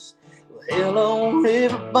this. Well, hello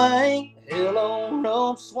riverbank, hello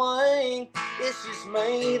rope swing, it's just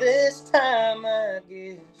me this time I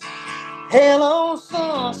guess. Hello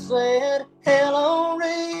sunset, hello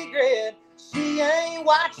regret, she ain't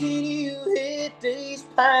watching you hit these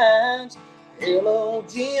pines. Hello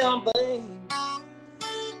Jim Beam,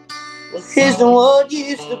 well, here's to what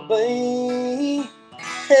used to be.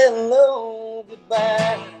 Hello,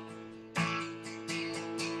 goodbye.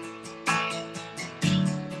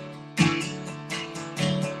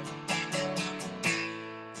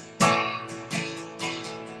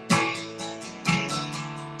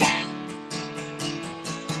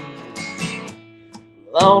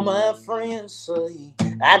 All my friends say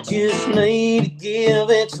I just need to give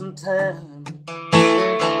it some time.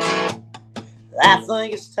 I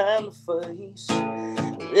think it's time to face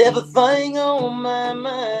everything on my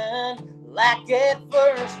mind, like that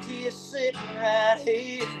first kiss sitting right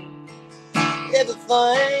here.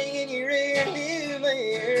 Everything in your rearview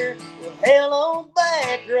mirror. Well, hello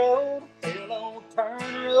back road, hello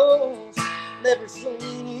turn roads, never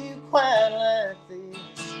seen you quite like this.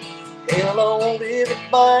 Hello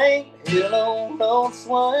riverbank, hello road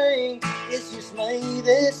swing, it's just me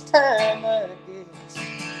this time I guess.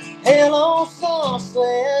 Hello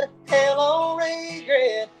sunset, hello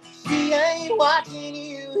regret, she ain't watching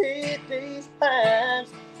you hit these pines.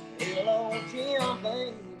 Hello Jim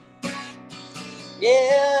Beam,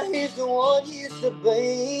 yeah, here's the one used to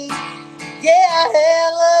be. Yeah,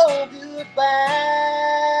 hello goodbye.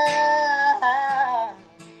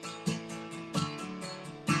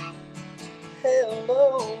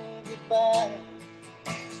 Hello goodbye.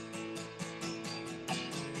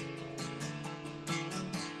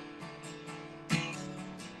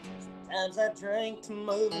 Sometimes I drink to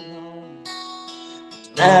moving on,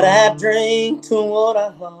 tonight I drink to what I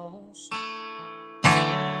lost.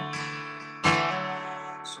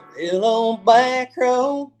 So hello back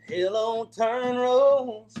road, hello turn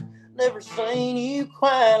roads, never seen you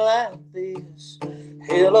quite like this.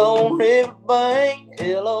 Hello riverbank,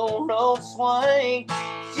 hello road swing,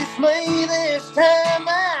 just me this time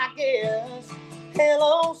I guess.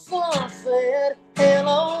 Hello sunset,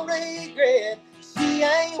 hello regret, she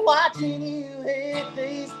ain't watching you hit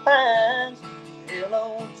these pines.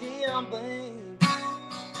 Hello Jim Beam,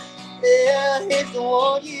 yeah, here's the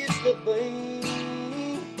one used to be.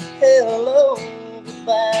 Hello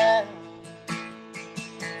goodbye.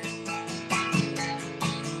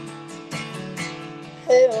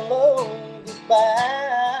 Hello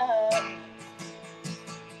goodbye.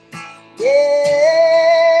 Yeah,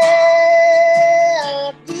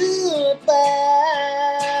 goodbye.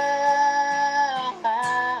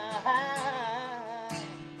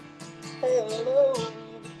 Hello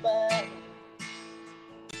goodbye.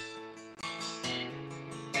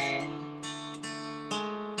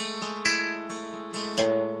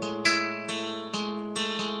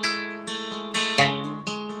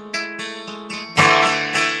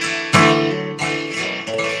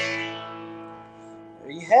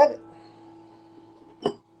 There you have it.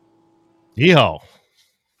 Yeehaw.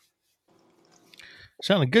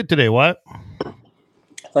 Sounding good today, Wyatt.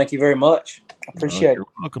 Thank you very much. I appreciate You're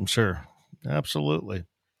welcome, sir. Absolutely. it.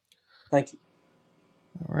 Thank you.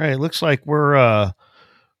 All right. Looks like we're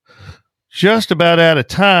just about out of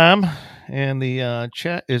time, and the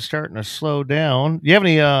chat is starting to slow down. Do you have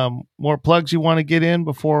any more plugs you want to get in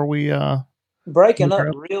before we Breaking up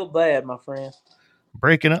real bad, my friend.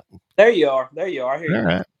 breaking up? There you are. There you are. I hear you. All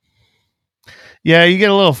right. Yeah, you get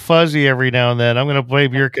a little fuzzy every now and then. I'm going to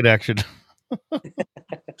blame your connection.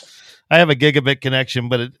 I have a gigabit connection,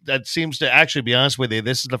 but that seems to actually be honest with you.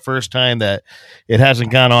 This is the first time that it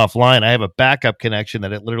hasn't gone offline. I have a backup connection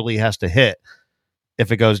that it literally has to hit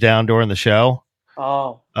if it goes down during the show.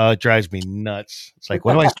 Oh, It drives me nuts. It's like,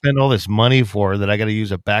 what do I spend all this money for that I got to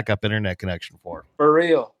use a backup internet connection for? for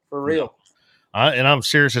real, for real. And I'm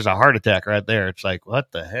serious as a heart attack right there. It's like,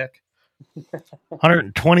 what the heck?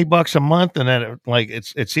 $120 a month, and then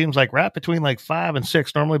it seems like right between like 5 and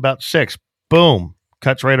 6, normally about 6. Boom,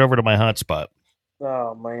 cuts right over to my hotspot.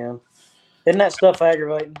 Oh man, isn't that stuff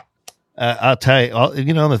aggravating? I'll tell you.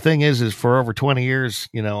 The thing is for over 20 years,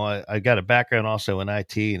 I got a background also in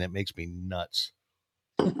IT, and it makes me nuts.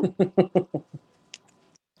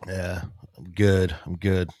 Yeah, I'm good.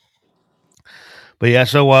 But yeah,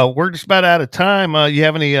 so we're just about out of time. You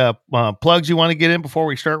have any plugs you want to get in before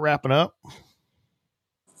we start wrapping up?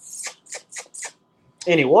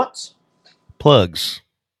 Any what? Plugs.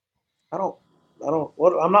 I don't.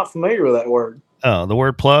 What? I'm not familiar with that word. Oh, the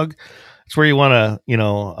word plug. It's where you want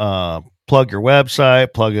to, plug your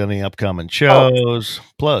website, plug any upcoming shows,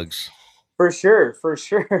 plugs. For sure.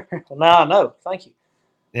 Now I know. Thank you.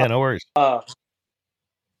 Yeah, no worries. My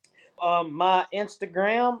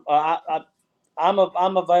Instagram.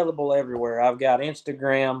 I'm available everywhere. I've got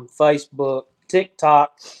Instagram, Facebook,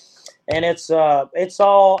 TikTok, and it's all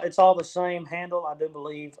the same handle. I do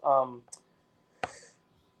believe.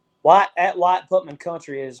 White Putman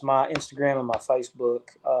Country is my Instagram and my Facebook.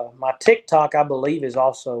 My TikTok, I believe, is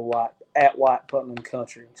also White Putman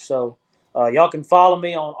Country. So y'all can follow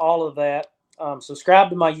me on all of that. Subscribe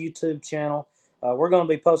to my YouTube channel. We're going to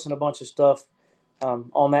be posting a bunch of stuff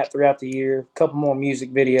on that throughout the year. A couple more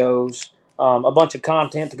music videos, a bunch of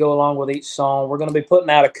content to go along with each song. We're going to be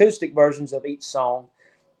putting out acoustic versions of each song,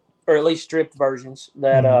 or at least stripped versions.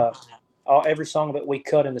 That every song that we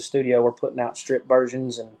cut in the studio, we're putting out stripped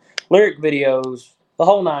versions and lyric videos, the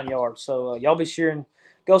whole 9 yards. So y'all be sure and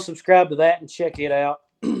go subscribe to that and check it out.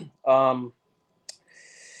 I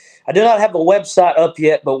do not have the website up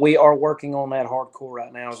yet, but we are working on that hardcore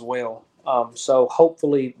right now as well. So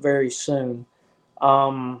hopefully very soon.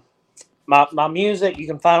 My music, you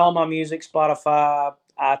can find all my music, Spotify,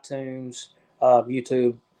 iTunes,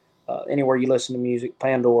 YouTube, anywhere you listen to music,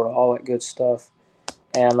 Pandora, all that good stuff.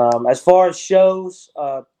 And as far as shows,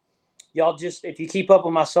 y'all just, if you keep up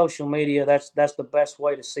with my social media, that's the best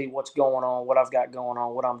way to see what's going on, what I've got going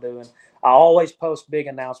on, what I'm doing. I always post big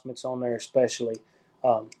announcements on there, especially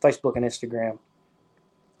Facebook and Instagram.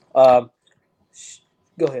 Go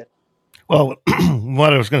ahead. Well,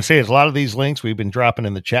 what I was going to say is a lot of these links we've been dropping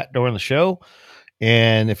in the chat during the show.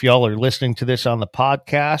 And if y'all are listening to this on the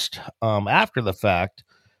podcast after the fact,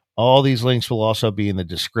 all these links will also be in the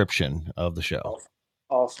description of the show.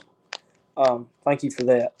 Awesome. Thank you for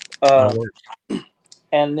that.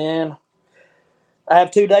 And then I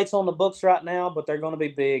have 2 dates on the books right now, but they're going to be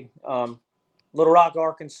big. Little Rock,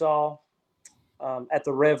 Arkansas, at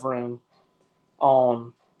the Rev Room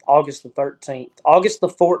on August the 13th. August the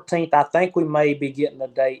 14th, I think we may be getting a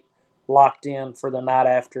date locked in for the night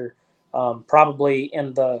after. Probably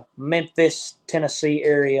in the Memphis, Tennessee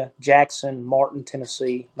area, Jackson, Martin,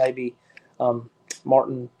 Tennessee, maybe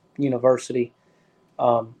Martin University.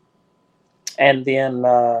 And then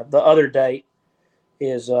the other date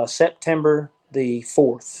is September the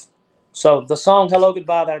 4th. So the song Hello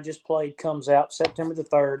Goodbye that I just played comes out September the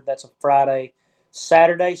 3rd. That's a Friday.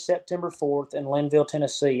 Saturday, September 4th in Linville,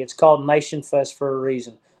 Tennessee. It's called Nation Fest for a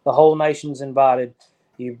reason. The whole nation's invited.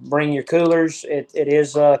 You bring your coolers. It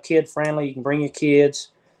is kid-friendly. You can bring your kids.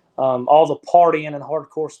 All the partying and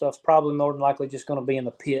hardcore stuff's probably more than likely just going to be in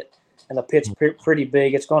the pit, and the pit's pretty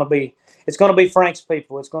big. It's going to be Frank's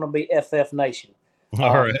people. It's going to be FF Nation.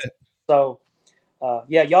 All right. So,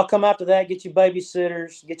 y'all come out to that. Get your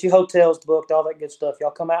babysitters. Get your hotels booked. All that good stuff.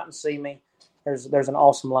 Y'all come out and see me. There's an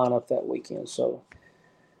awesome lineup that weekend. So,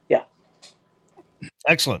 yeah.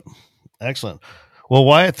 Excellent. Well,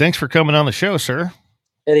 Wyatt, thanks for coming on the show, sir.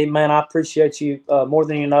 Eddie, man, I appreciate you more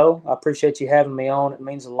than you know. I appreciate you having me on. It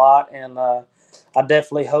means a lot, and I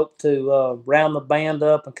definitely hope to round the band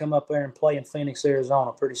up and come up there and play in Phoenix,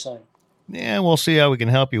 Arizona pretty soon. Yeah, we'll see how we can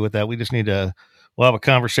help you with that. We just need to we'll have a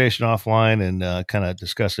conversation offline and kind of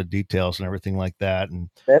discuss the details and everything like that. And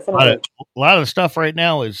definitely, a lot of the stuff right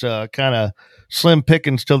now is kind of slim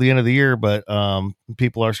pickings till the end of the year, but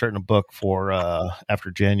people are starting to book for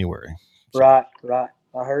after January. So, right.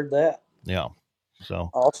 I heard that. Yeah. So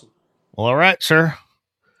awesome. Well, all right, sir.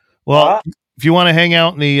 Well, if you want to hang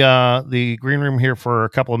out in the green room here for a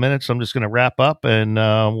couple of minutes, I'm just going to wrap up and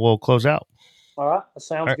we'll close out. All right. That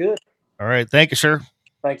sounds good. All right. Thank you, sir.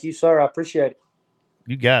 Thank you, sir. I appreciate it.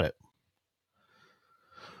 You got it.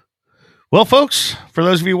 Well, folks, for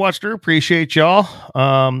those of you who watched her, appreciate y'all.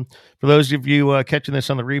 For those of you catching this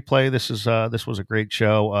on the replay, this was a great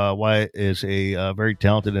show. Wyatt is a very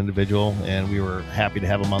talented individual, and we were happy to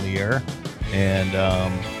have him on the air, and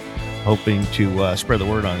hoping to spread the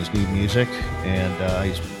word on his new music. And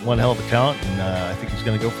he's one hell of a talent, and I think he's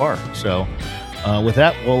going to go far. So with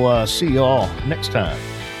that, we'll see you all next time.